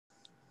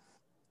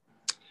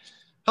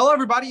Hello,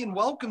 everybody, and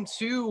welcome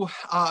to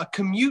a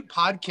Commute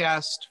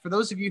podcast. For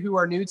those of you who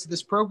are new to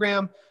this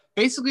program,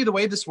 basically the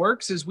way this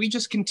works is we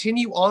just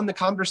continue on the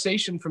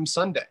conversation from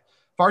Sunday.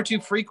 Far too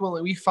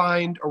frequently we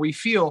find or we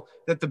feel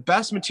that the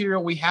best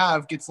material we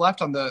have gets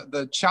left on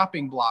the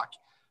chopping block.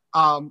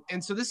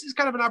 And so this is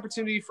kind of an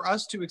opportunity for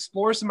us to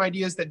explore some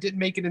ideas that didn't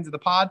make it into the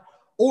pod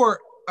or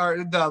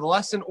the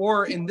lesson,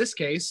 or in this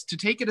case, to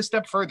take it a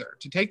step further,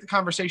 to take the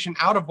conversation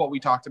out of what we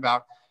talked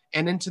about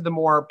and into the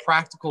more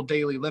practical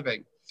daily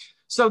living.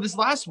 So this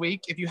last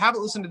week, if you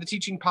haven't listened to the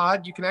teaching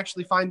pod, you can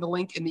actually find the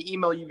link in the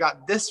email you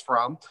got this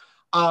from,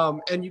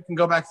 and you can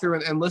go back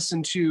through and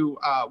listen to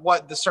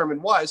what the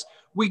sermon was.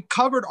 We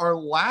covered our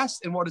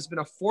last in what has been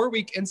a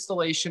 4-week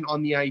installation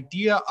on the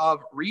idea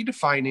of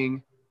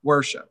redefining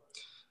worship.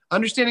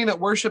 Understanding that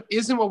worship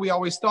isn't what we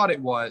always thought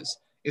it was.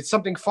 It's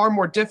something far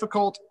more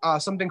difficult,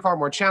 something far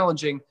more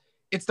challenging.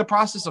 It's the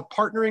process of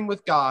partnering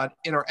with God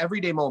in our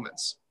everyday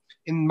moments,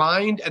 in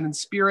mind and in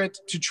spirit,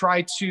 to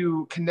try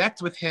to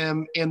connect with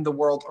him and the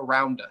world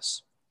around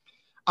us.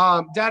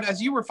 Dad,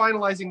 as you were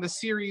finalizing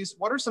this series,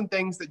 what are some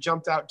things that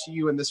jumped out to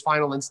you in this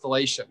final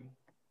installation?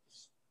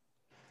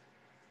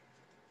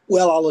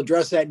 Well, I'll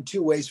address that in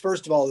two ways.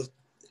 First of all,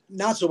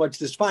 not so much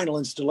this final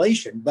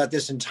installation, but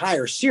this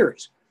entire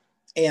series.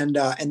 And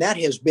that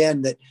has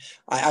been that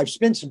I've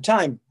spent some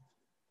time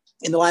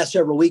in the last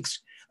several weeks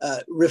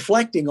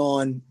reflecting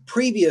on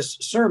previous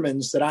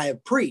sermons that I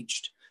have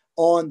preached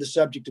on the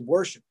subject of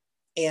worship.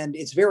 And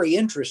it's very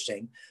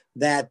interesting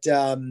that,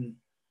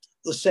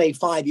 let's say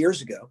 5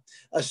 years ago,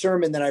 a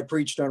sermon that I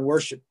preached on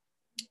worship,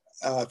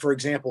 for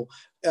example,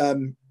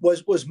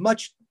 was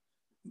much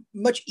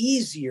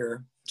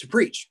easier to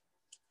preach.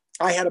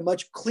 I had a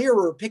much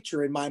clearer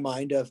picture in my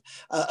mind of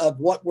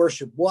what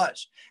worship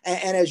was.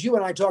 And as you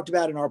and I talked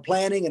about in our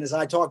planning, and as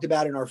I talked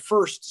about in our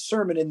first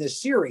sermon in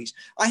this series,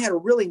 I had a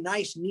really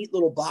nice, neat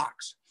little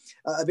box.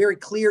 A very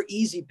clear,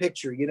 easy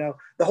picture. You know,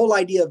 the whole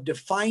idea of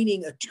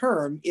defining a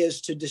term is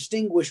to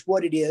distinguish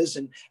what it is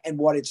and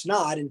what it's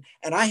not. And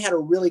I had a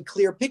really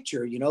clear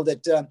picture, you know,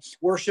 that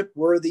worship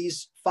were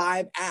these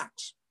 5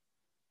 acts,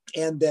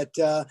 and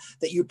that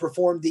you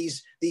performed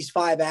these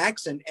 5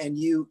 acts and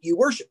you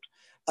worshiped.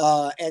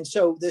 And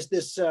so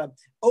this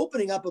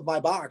opening up of my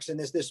box and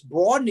this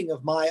broadening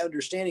of my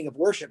understanding of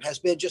worship has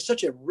been just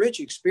such a rich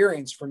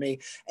experience for me.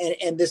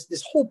 And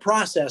this whole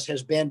process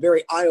has been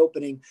very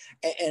eye-opening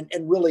and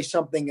really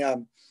something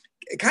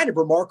kind of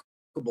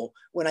remarkable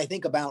when I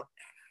think about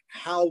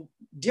how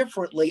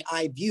differently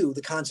I view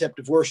the concept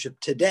of worship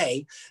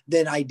today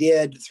than I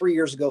did 3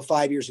 years ago,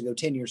 5 years ago,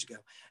 10 years ago.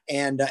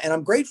 And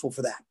I'm grateful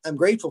for that. I'm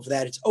grateful for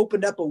that. It's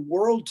opened up a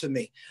world to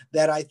me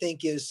that I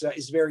think is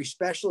very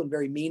special and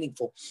very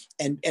meaningful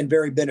and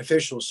very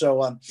beneficial.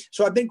 So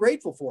I've been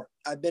grateful for it.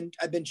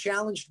 I've been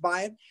challenged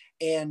by it.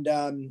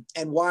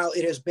 And while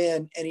it has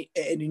been an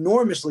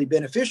enormously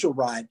beneficial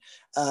ride,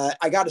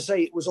 I got to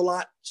say it was a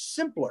lot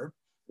simpler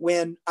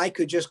when I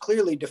could just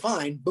clearly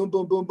define, boom,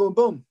 boom, boom, boom,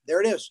 boom.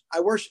 There it is. I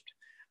worshiped.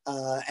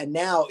 And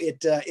now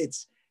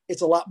it's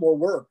a lot more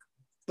work,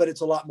 but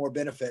it's a lot more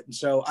benefit. And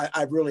so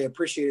I've really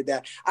appreciated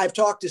that. I've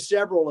talked to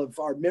several of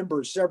our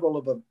members, several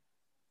of the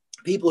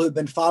people who've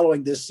been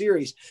following this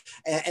series,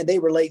 and they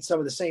relate some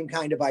of the same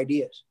kind of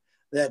ideas,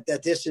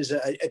 that this is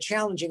a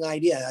challenging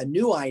idea, a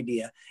new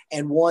idea,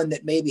 and one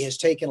that maybe has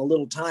taken a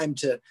little time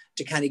to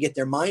kind of get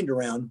their mind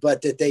around,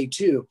 but that they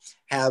too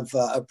have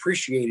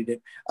appreciated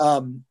it.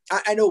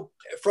 I know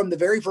from the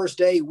very first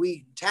day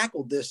we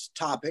tackled this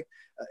topic,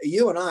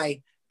 you and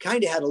I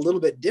kind of had a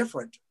little bit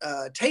different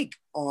take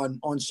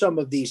on some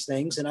of these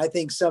things. And I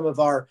think some of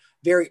our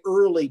very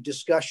early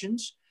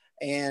discussions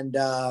and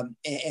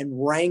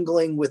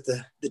wrangling with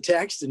the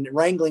text and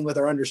wrangling with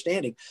our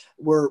understanding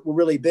were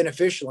really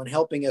beneficial in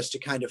helping us to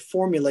kind of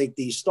formulate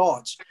these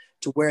thoughts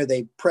to where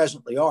they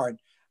presently are.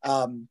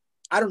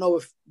 I don't know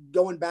if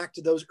going back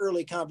to those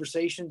early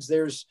conversations,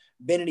 there's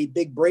been any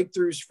big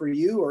breakthroughs for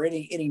you or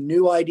any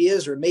new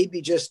ideas, or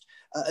maybe just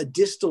a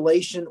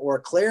distillation or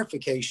a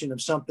clarification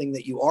of something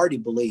that you already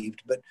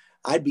believed. But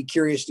I'd be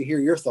curious to hear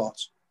your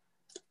thoughts.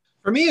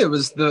 For me, it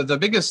was the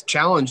biggest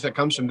challenge that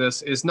comes from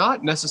this is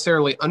not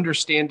necessarily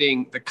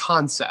understanding the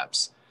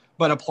concepts,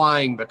 but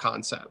applying the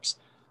concepts.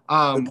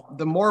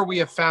 The more we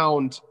have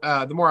found,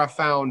 the more I've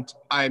found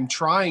I'm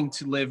trying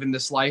to live in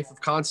this life of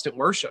constant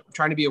worship,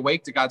 trying to be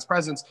awake to God's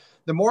presence,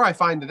 the more I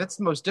find that that's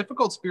the most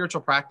difficult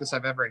spiritual practice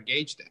I've ever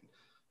engaged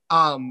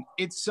in.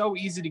 It's so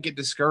easy to get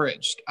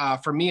discouraged,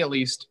 for me at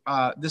least,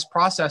 this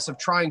process of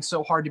trying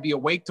so hard to be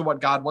awake to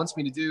what God wants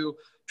me to do,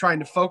 trying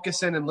to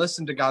focus in and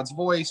listen to God's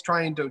voice,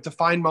 trying to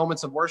find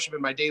moments of worship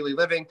in my daily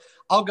living.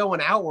 I'll go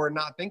an hour and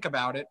not think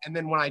about it. And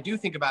then when I do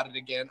think about it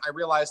again, I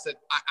realize that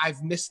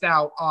I've missed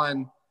out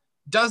on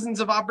dozens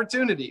of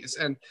opportunities.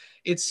 And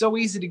it's so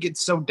easy to get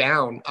so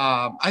down.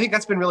 I think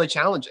that's been really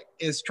challenging,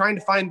 is trying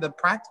to find the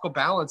practical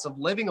balance of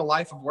living a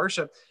life of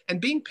worship and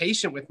being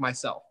patient with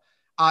myself.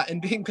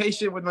 And being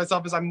patient with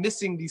myself as I'm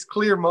missing these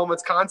clear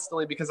moments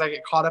constantly because I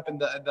get caught up in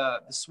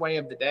the sway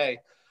of the day.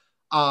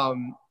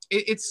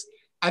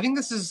 I think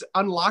this has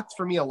unlocked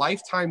for me a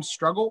lifetime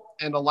struggle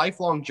and a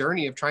lifelong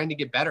journey of trying to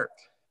get better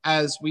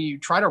as we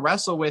try to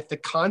wrestle with the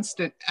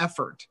constant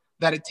effort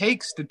that it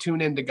takes to tune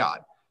into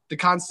God, the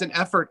constant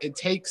effort it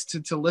takes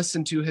to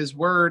listen to his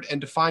word and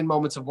to find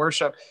moments of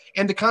worship,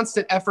 and the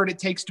constant effort it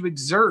takes to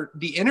exert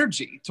the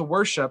energy to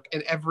worship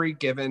in every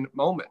given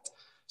moment.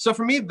 So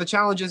for me, the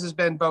challenges has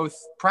been both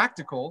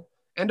practical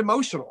and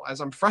emotional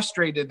as I'm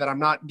frustrated that I'm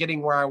not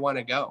getting where I want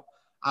to go.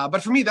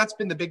 But for me, that's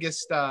been the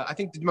biggest, I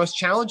think the most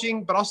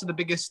challenging, but also the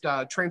biggest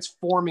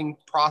transforming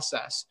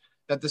process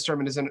that this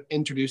sermon has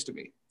introduced to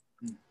me.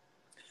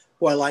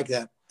 Well, I like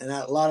that. And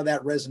a lot of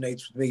that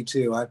resonates with me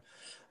too.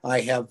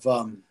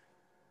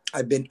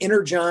 I've been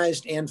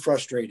energized and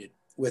frustrated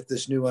with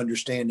this new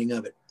understanding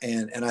of it.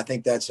 And I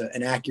think that's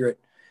an accurate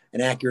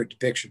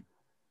depiction.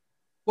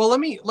 Well, let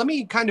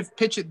me kind of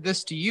pitch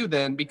this to you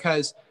then,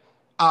 because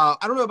I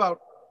don't know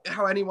about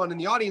how anyone in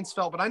the audience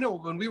felt, but I know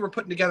when we were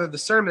putting together the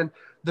sermon,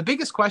 the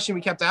biggest question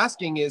we kept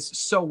asking is,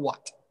 so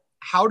what?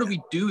 How do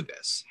we do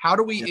this? How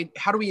do we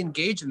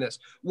engage in this?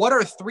 What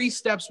are 3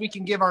 steps we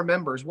can give our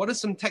members? What are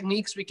some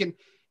techniques we can?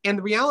 And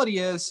the reality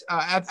is,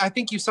 I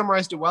think you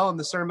summarized it well in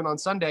the sermon on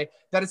Sunday,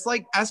 that it's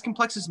like as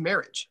complex as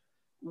marriage.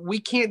 We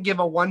can't give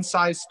a one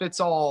size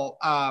fits all,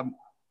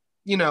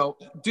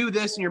 do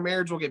this and your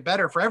marriage will get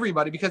better for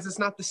everybody, because it's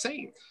not the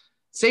same.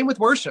 Same with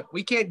worship.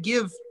 We can't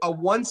give a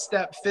one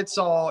step fits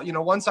all,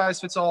 one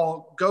size fits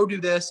all, go do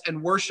this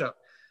and worship.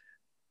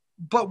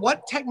 But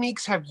what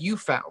techniques have you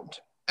found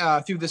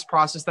through this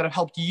process that have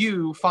helped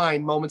you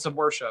find moments of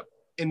worship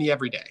in the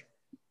everyday?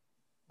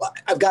 Well,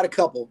 I've got a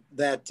couple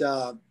that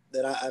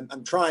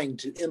I'm trying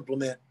to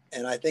implement,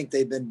 and I think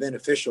they've been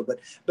beneficial.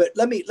 But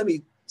let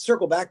me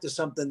circle back to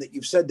something that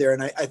you've said there,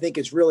 and I think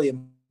it's really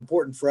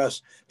important for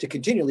us to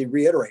continually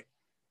reiterate.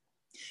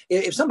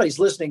 If somebody's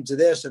listening to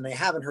this and they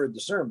haven't heard the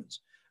sermons,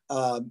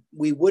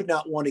 we would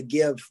not want to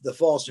give the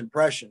false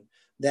impression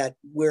that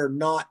we're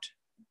not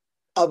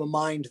of a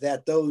mind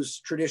that those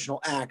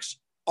traditional acts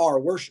are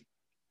worship.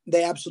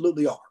 They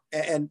absolutely are.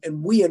 And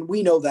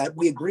we know that,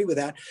 we agree with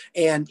that.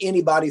 And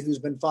anybody who's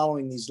been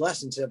following these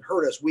lessons have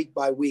heard us week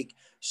by week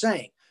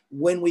saying,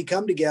 when we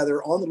come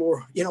together on the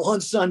Lord,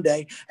 on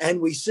Sunday and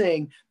we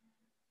sing,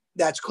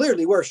 that's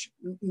clearly worship.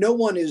 No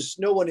one is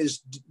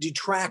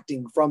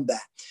detracting from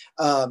that.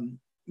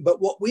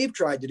 But what we've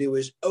tried to do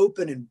is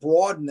open and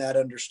broaden that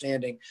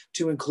understanding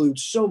to include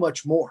so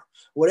much more.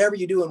 Whatever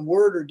you do in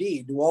word or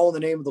deed, do all in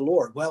the name of the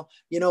Lord. Well,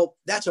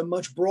 that's a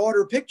much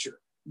broader picture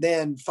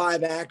than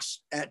 5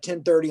 acts at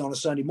 10:30 on a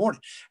Sunday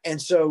morning.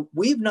 And so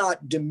we've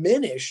not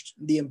diminished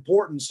the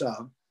importance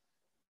of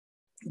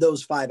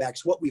those 5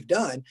 acts. What we've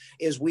done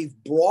is we've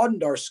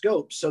broadened our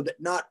scope so that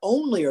not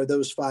only are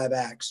those 5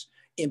 acts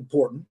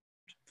important,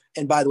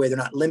 and by the way, they're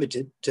not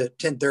limited to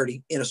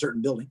 10:30 in a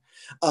certain building,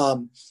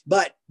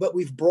 but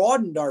we've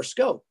broadened our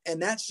scope,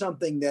 and that's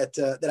something that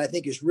I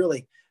think is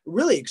really,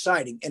 really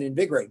exciting and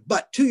invigorating.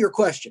 But to your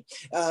question,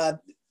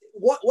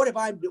 what am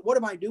I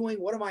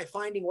doing? What am I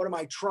finding? What am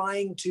I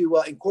trying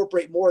to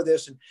incorporate more of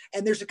this?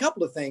 And there's a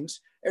couple of things.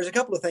 There's a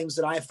couple of things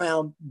that I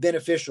found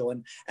beneficial,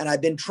 and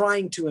I've been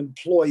trying to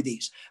employ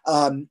these.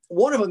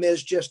 One of them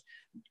is just,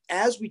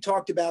 as we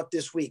talked about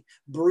this week,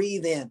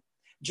 breathe in.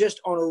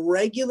 Just on a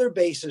regular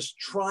basis,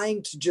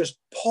 trying to just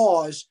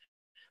pause,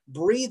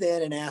 breathe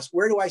in and ask,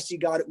 where do I see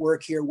God at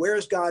work here? Where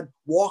is God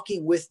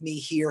walking with me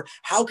here?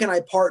 How can I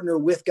partner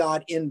with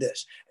God in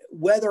this?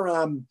 Whether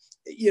I'm,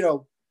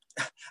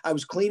 I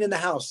was cleaning the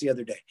house the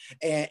other day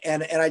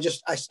and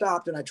I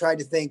stopped and I tried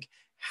to think,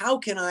 how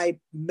can I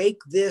make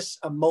this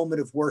a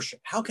moment of worship?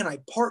 How can I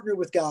partner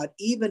with God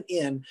even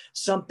in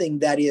something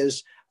that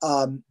is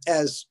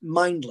as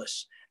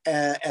mindless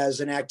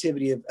as an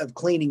activity of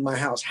cleaning my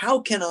house? How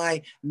can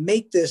I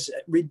make this,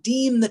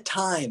 redeem the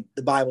time,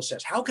 the Bible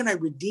says? How can I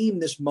redeem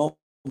this moment?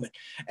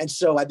 And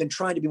so I've been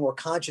trying to be more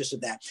conscious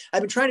of that.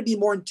 I've been trying to be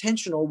more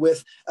intentional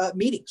with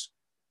meetings.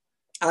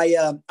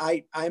 I'm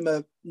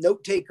a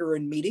note taker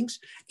in meetings.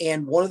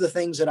 And one of the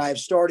things that I've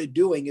started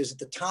doing is at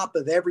the top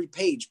of every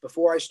page,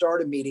 before I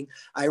start a meeting,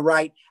 I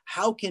write,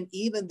 how can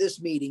even this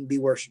meeting be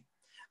worship?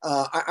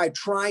 I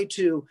try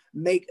to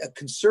make a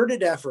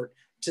concerted effort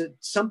to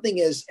something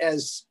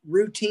as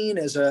routine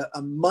as a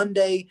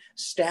Monday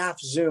staff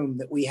Zoom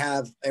that we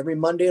have every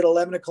Monday at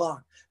 11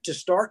 o'clock, to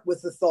start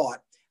with the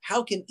thought,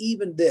 how can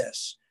even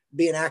this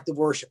be an act of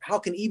worship? How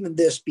can even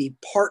this be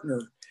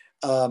partner?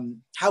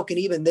 How can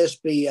even this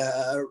be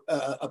a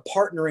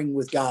partnering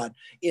with God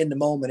in the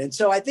moment? And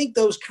so I think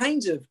those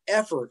kinds of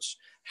efforts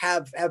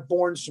have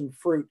borne some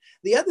fruit.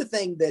 The other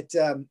thing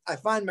that I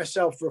find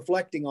myself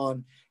reflecting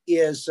on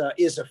is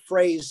a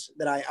phrase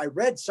that I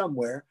read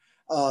somewhere.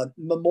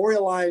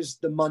 Memorialize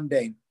the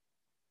mundane.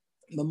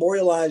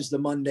 Memorialize the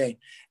mundane.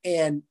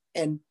 And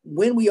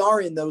when we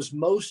are in those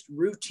most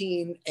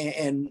routine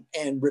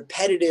and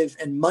repetitive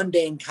and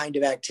mundane kind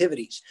of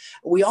activities,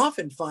 we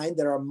often find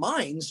that our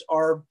minds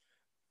are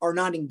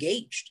not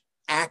engaged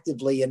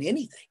actively in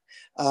anything.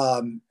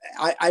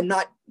 I'm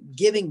not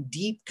giving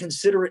deep,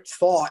 considerate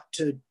thought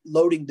to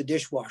loading the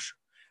dishwasher.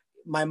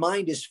 My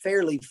mind is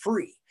fairly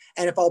free.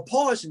 And if I'll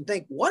pause and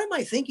think, what am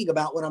I thinking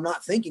about when I'm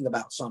not thinking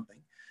about something?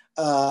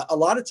 A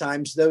lot of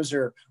times those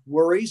are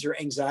worries or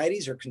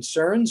anxieties or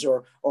concerns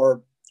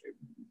or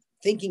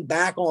thinking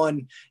back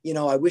on,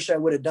 I wish I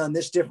would have done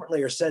this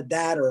differently or said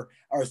that, or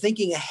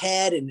thinking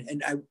ahead.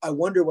 And I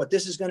wonder what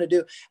this is going to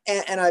do.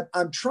 And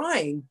I'm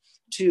trying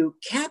to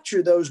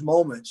capture those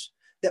moments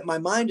that my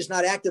mind is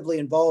not actively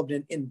involved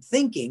in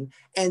thinking,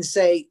 and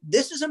say,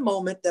 this is a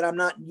moment that I'm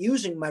not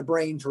using my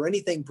brain for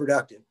anything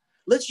productive.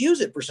 Let's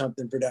use it for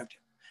something productive.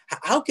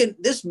 How can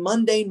this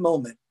mundane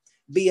moment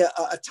be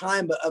a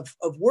time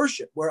of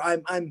worship where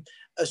I'm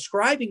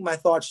ascribing my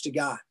thoughts to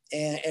God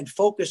and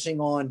focusing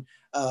on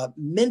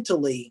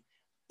mentally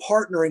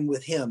partnering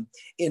with him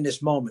in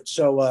this moment?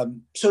 So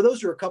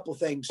those are a couple of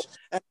things.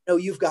 I know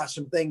you've got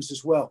some things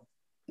as well.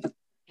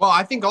 Well,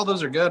 I think all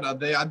those are good.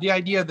 The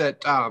idea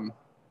that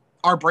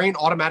our brain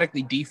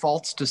automatically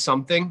defaults to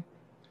something.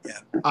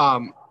 Yeah.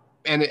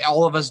 And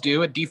all of us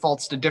do. It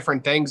defaults to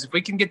different things. If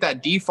we can get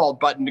that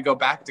default button to go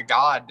back to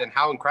God, then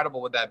how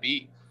incredible would that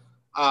be?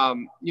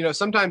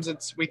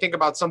 Sometimes we think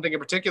about something in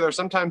particular.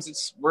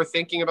 Sometimes we're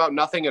thinking about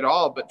nothing at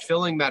all, but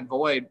filling that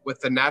void with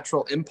the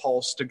natural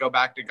impulse to go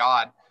back to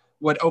God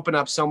would open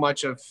up so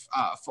much of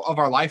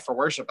our life for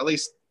worship. At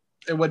least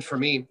it would for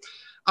me.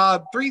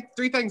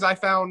 Three things I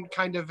found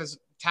kind of as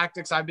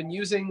tactics I've been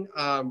using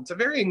to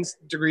varying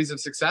degrees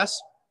of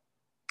success.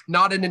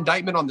 Not an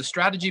indictment on the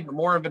strategy, but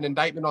more of an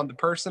indictment on the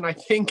person, I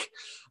think,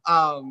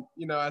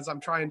 as I'm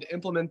trying to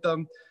implement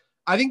them.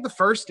 I think the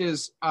first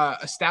is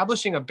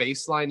establishing a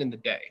baseline in the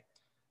day.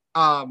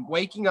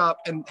 Waking up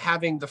and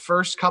having the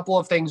first couple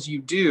of things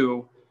you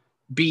do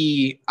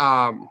be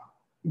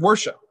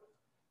worship.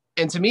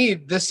 And to me,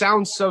 this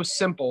sounds so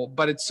simple,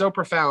 but it's so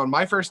profound.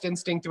 My first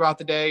instinct throughout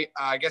the day,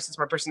 I guess it's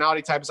my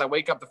personality type, as I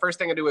wake up, the first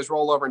thing I do is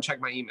roll over and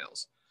check my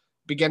emails.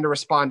 Begin to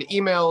respond to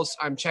emails.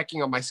 I'm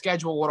checking on my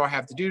schedule. What do I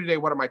have to do today?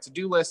 What are my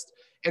to-do list?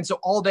 And so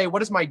all day,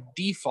 what is my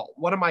default?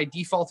 What am I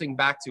defaulting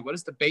back to? What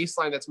is the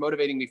baseline that's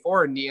motivating me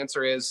forward? And the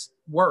answer is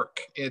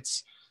work.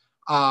 It's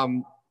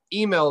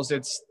emails.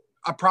 It's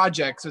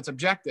projects. It's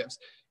objectives.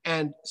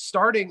 And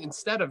starting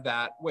instead of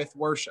that with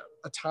worship,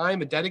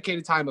 a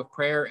dedicated time of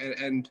prayer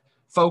and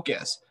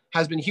focus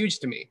has been huge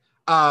to me.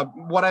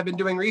 What I've been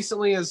doing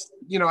recently is,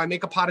 I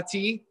make a pot of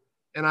tea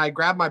and I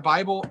grab my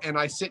Bible and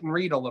I sit and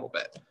read a little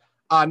bit.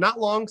 Not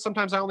long.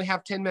 Sometimes I only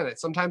have 10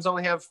 minutes. Sometimes I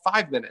only have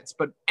 5 minutes,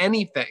 but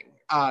anything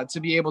to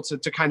be able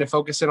to kind of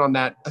focus in on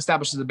that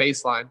establishes a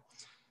baseline.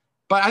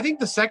 But I think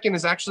the second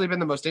has actually been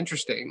the most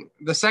interesting.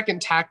 The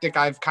second tactic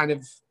I've kind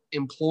of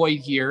employed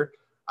here,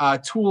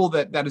 tool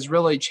that has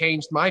really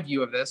changed my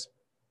view of this,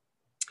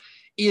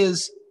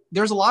 is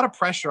there's a lot of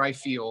pressure I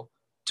feel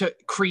to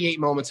create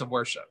moments of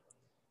worship.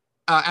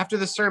 After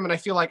this sermon, I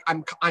feel like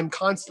I'm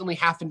constantly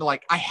having to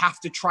I have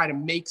to try to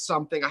make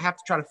something. I have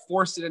to try to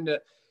force it into.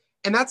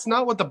 And that's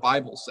not what the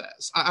Bible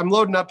says. I'm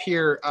loading up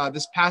here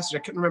this passage. I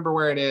couldn't remember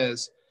where it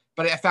is,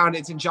 but I found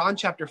it's in John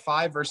chapter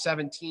 5, verse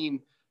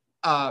 17.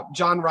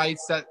 John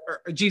writes that,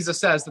 or Jesus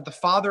says that the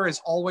Father is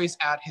always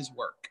at his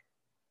work.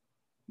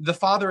 The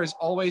Father is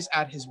always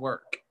at his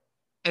work.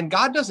 And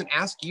God doesn't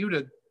ask you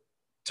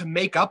to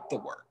make up the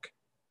work.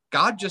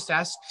 God just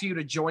asks you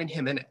to join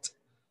him in it.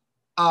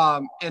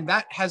 And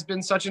that has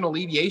been such an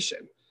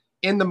alleviation.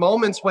 In the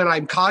moments when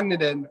I'm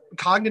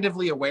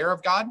cognitively aware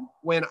of God,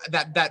 when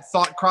that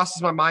thought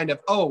crosses my mind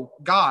of, oh,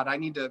 God, I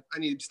need to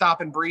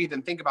stop and breathe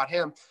and think about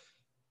him.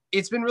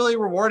 It's been really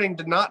rewarding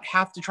to not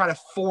have to try to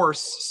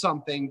force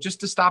something, just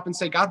to stop and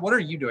say, God, what are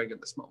you doing in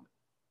this moment?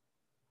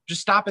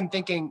 Just stop and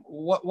thinking,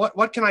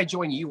 what can I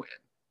join you in?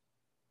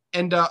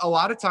 And a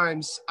lot of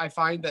times I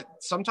find that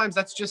sometimes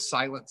that's just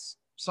silence.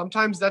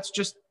 Sometimes that's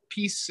just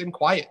peace and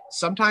quiet.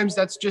 Sometimes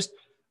that's just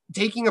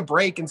taking a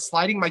break and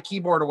sliding my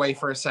keyboard away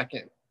for a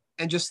second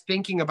and just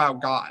thinking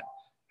about God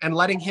and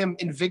letting him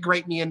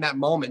invigorate me in that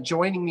moment,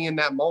 joining me in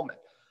that moment.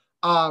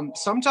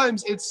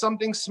 Sometimes it's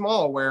something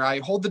small where I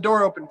hold the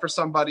door open for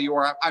somebody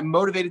or I'm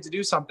motivated to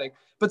do something.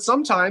 But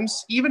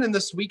sometimes, even in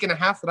this week and a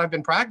half that I've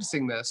been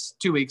practicing this,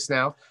 2 weeks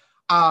now,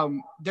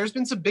 there's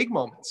been some big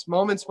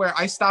moments where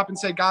I stop and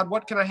say, God,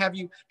 what can I have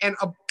you? And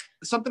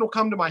something will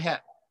come to my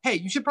head. Hey,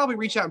 you should probably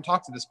reach out and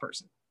talk to this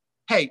person.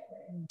 Hey,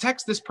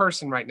 text this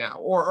person right now.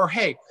 Or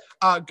hey,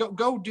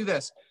 go do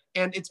this.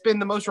 And it's been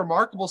the most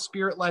remarkable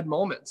spirit-led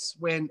moments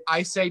when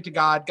I say to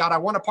God, I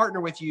want to partner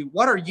with you.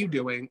 What are you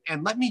doing?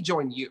 And let me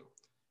join you,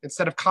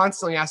 instead of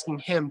constantly asking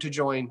him to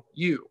join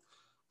you.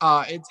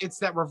 It's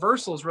that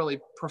reversal is really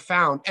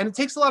profound. And it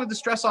takes a lot of the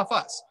stress off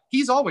us.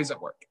 He's always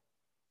at work.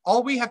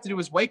 All we have to do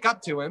is wake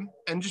up to him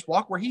and just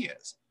walk where he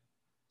is.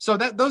 So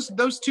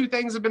those two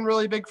things have been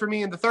really big for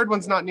me. And the third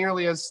one's not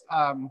nearly as,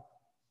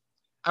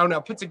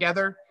 put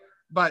together.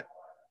 But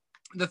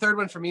the third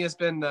one for me has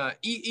been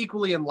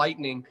equally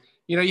enlightening.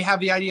 You have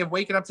the idea of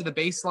waking up to the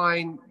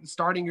baseline,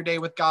 starting your day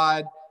with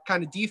God,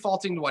 kind of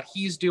defaulting to what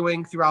he's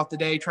doing throughout the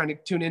day, trying to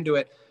tune into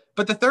it.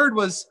 But the third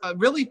was a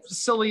really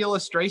silly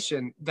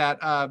illustration that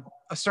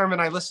a sermon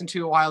I listened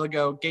to a while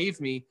ago gave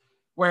me,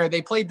 where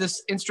they played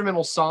this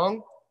instrumental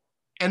song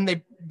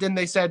And then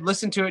they said,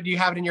 listen to it. Do you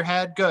have it in your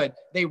head? Good.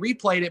 They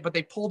replayed it, but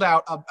they pulled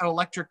out an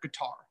electric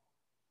guitar.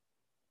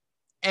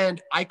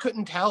 And I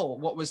couldn't tell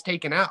what was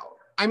taken out.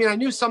 I mean, I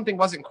knew something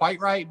wasn't quite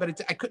right,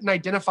 but I couldn't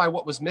identify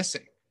what was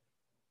missing.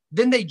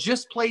 Then they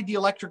just played the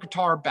electric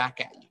guitar back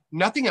at you.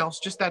 Nothing else,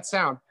 just that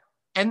sound.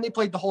 And they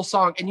played the whole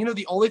song. And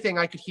the only thing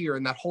I could hear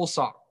in that whole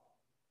song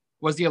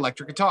was the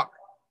electric guitar.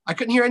 I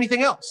couldn't hear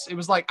anything else. It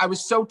was like I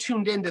was so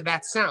tuned into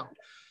that sound.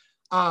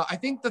 I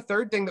think the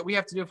third thing that we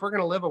have to do if we're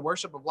going to live a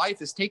worship of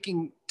life is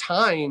taking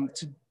time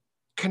to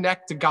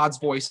connect to God's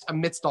voice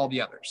amidst all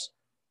the others.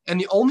 And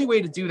the only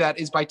way to do that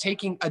is by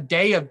taking a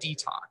day of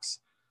detox.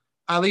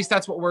 At least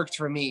that's what worked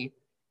for me.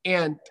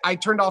 And I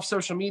turned off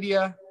social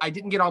media. I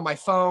didn't get on my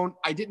phone.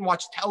 I didn't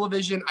watch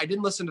television. I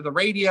didn't listen to the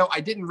radio. I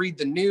didn't read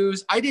the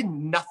news. I did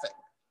nothing.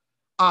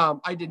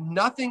 I did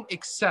nothing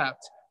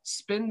except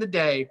spend the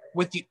day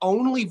with the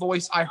only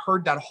voice I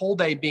heard that whole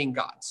day being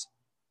God's,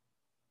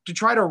 to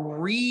try to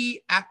realign,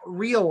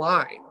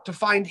 to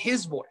find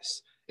his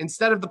voice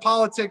instead of the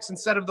politics,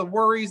 instead of the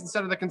worries,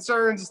 instead of the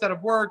concerns, instead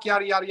of work,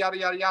 yada, yada, yada,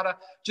 yada, yada,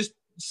 just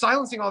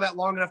silencing all that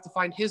long enough to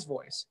find his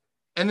voice.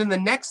 And then the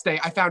next day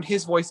I found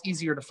his voice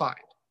easier to find.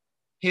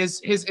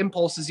 His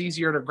impulse is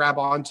easier to grab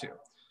onto.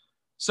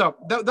 So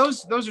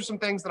those are some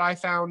things that I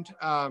found,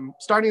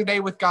 starting the day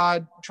with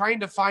God, trying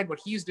to find what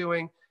he's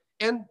doing,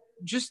 and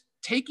just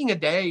taking a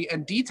day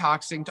and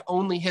detoxing to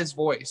only his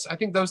voice. I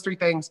think those three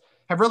things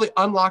have really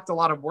unlocked a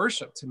lot of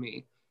worship to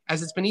me,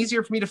 as it's been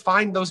easier for me to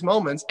find those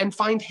moments and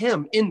find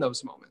him in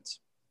those moments.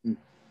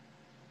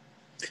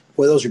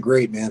 Well, those are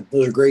great, man.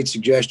 Those are great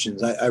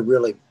suggestions. I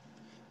really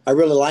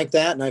like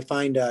that. And I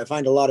find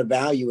a lot of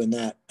value in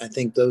that. I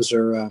think those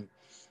are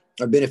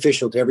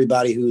beneficial to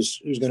everybody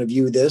who's going to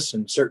view this,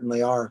 and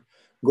certainly are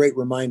great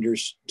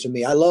reminders to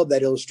me. I love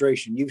that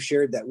illustration. You've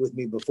shared that with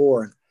me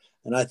before.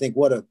 And I think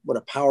what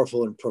a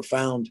powerful and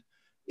profound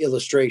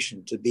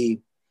illustration to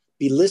be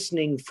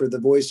listening for the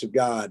voice of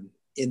God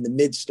in the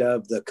midst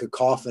of the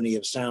cacophony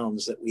of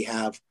sounds that we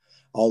have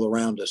all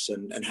around us,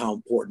 and how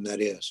important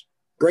that is.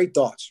 Great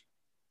thoughts.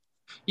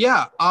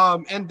 Yeah.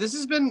 And this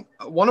has been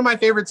one of my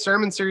favorite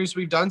sermon series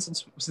we've done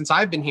since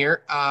I've been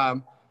here.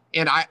 And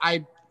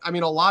I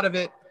mean, a lot of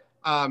it,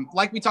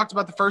 like we talked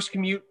about the first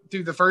commute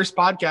through the first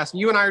podcast, and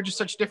you and I are just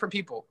such different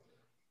people.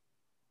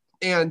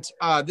 And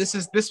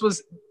this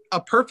was a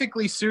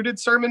perfectly suited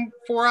sermon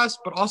for us,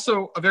 but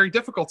also a very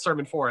difficult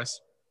sermon for us,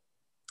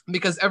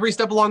 because every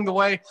step along the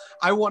way,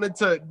 I wanted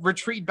to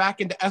retreat back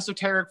into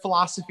esoteric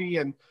philosophy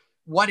and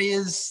what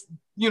is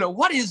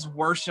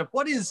worship?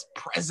 What is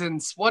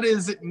presence? What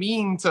does it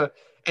mean to,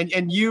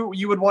 and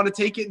you would want to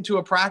take it into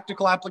a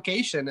practical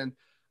application. And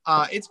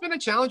it's been a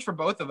challenge for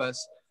both of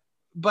us,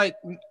 but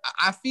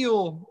I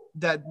feel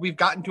that we've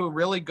gotten to a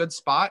really good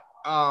spot.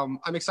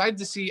 I'm excited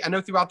to see, I know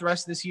throughout the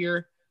rest of this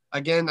year,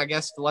 again, I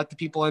guess to let the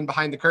people in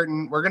behind the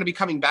curtain, we're going to be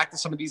coming back to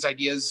some of these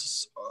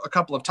ideas a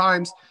couple of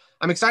times.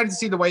 I'm excited to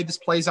see the way this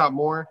plays out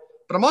more,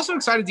 but I'm also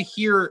excited to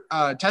hear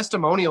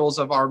testimonials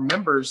of our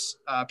members,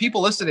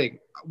 people listening.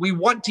 We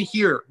want to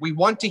hear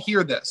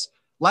this.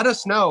 Let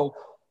us know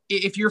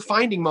if you're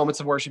finding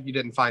moments of worship you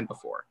didn't find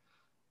before.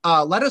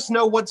 Let us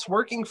know what's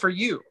working for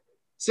you.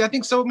 See, I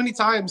think so many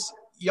times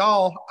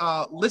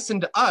y'all listen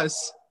to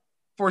us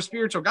for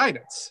spiritual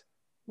guidance,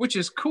 which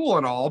is cool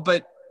and all,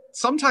 but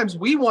sometimes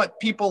we want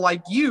people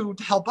like you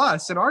to help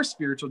us in our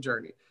spiritual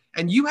journey.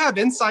 And you have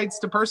insights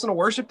to personal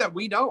worship that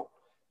we don't.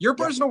 Your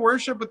personal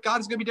worship with God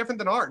is going to be different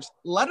than ours.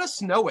 Let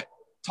us know it.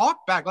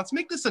 Talk back. Let's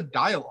make this a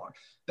dialogue.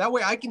 That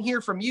way I can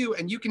hear from you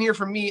and you can hear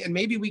from me, and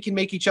maybe we can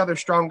make each other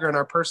stronger in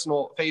our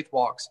personal faith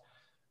walks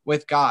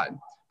with God.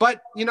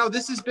 But,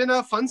 this has been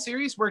a fun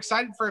series. We're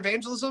excited for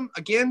evangelism.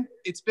 Again,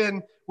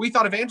 we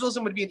thought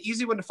evangelism would be an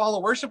easy one to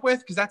follow worship with,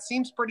 because that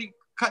seems pretty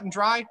cut and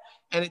dry,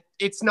 and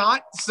it's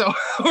not. So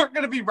we're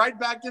going to be right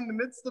back in the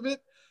midst of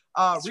it,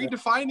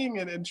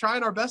 redefining and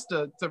trying our best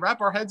to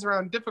wrap our heads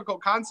around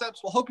difficult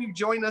concepts. We'll hope you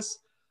join us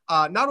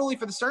not only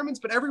for the sermons,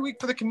 but every week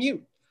for the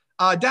commute.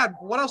 Dad,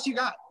 what else you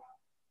got?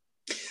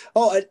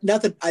 Oh,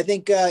 nothing. I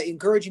think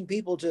encouraging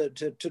people to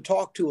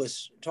talk to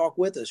us, talk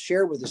with us,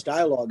 share with us.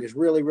 Dialogue is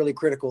really, really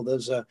critical.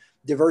 Those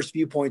diverse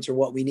viewpoints are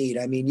what we need.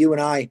 I mean, you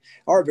and I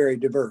are very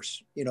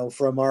diverse,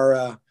 from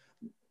our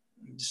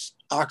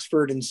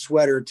Oxford and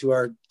sweater to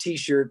our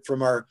T-shirt,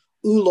 from our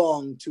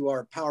oolong to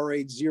our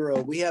Powerade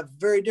Zero. We have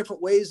very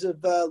different ways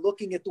of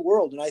looking at the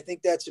world. And I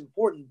think that's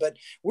important, but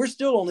we're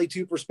still only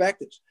two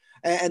perspectives.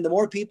 And the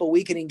more people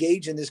we can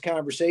engage in this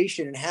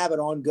conversation and have it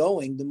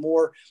ongoing, the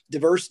more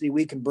diversity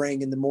we can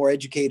bring and the more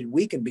educated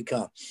we can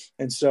become.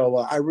 And so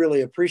I really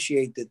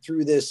appreciate that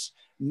through this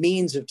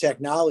means of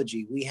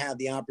technology, we have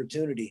the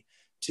opportunity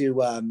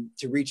to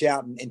reach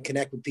out and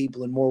connect with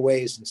people in more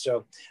ways. And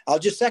so I'll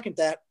just second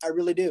that. I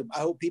really do. I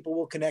hope people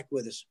will connect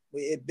with us.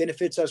 It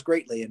benefits us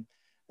greatly.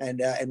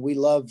 And we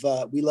love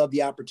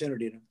the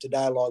opportunity to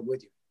dialogue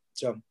with you.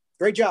 So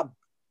great job.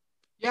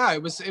 Yeah,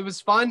 it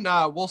was fun.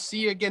 We'll see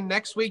you again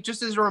next week.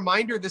 Just as a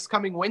reminder, this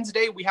coming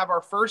Wednesday, we have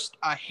our first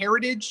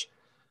Heritage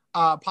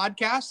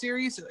podcast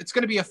series. It's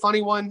going to be a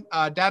funny one.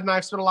 Dad and I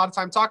have spent a lot of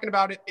time talking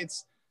about it.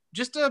 It's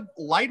just a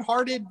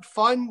lighthearted,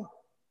 fun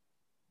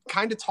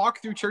kind of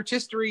talk through church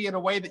history in a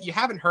way that you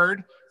haven't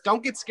heard.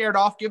 Don't get scared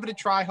off. Give it a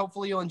try.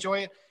 Hopefully you'll enjoy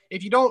it.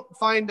 If you don't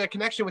find a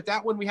connection with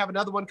that one, we have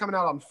another one coming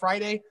out on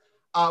Friday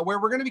where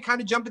we're going to be kind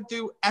of jumping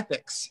through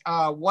ethics.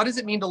 What does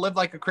it mean to live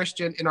like a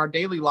Christian in our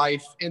daily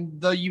life in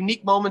the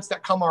unique moments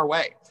that come our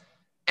way?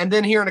 And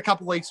then here in a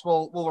couple of weeks,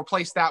 we'll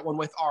replace that one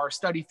with our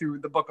study through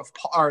the book of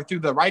Paul, or through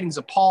the writings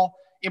of Paul,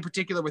 in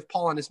particular with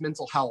Paul and his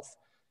mental health,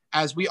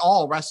 as we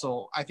all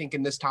wrestle, I think,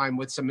 in this time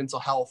with some mental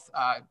health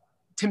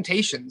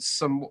temptations,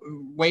 some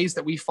ways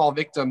that we fall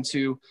victim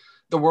to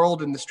the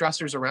world and the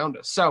stressors around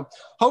us. So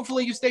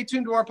hopefully you stay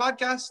tuned to our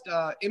podcast,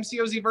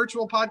 MCOZ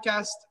Virtual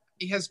Podcast.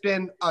 It has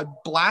been a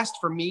blast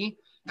for me,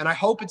 and I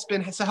hope it's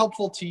been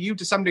helpful to you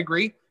to some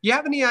degree. You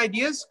have any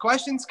ideas,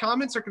 questions,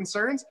 comments, or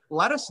concerns?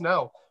 Let us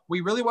know.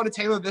 We really want to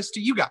tailor this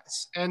to you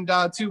guys and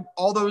to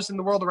all those in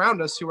the world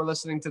around us who are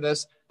listening to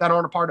this that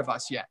aren't a part of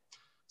us yet.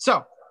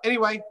 So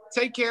anyway,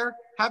 take care.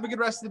 Have a good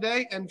rest of the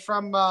day. And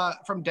from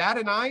Dad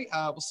and I,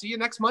 we'll see you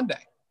next Monday.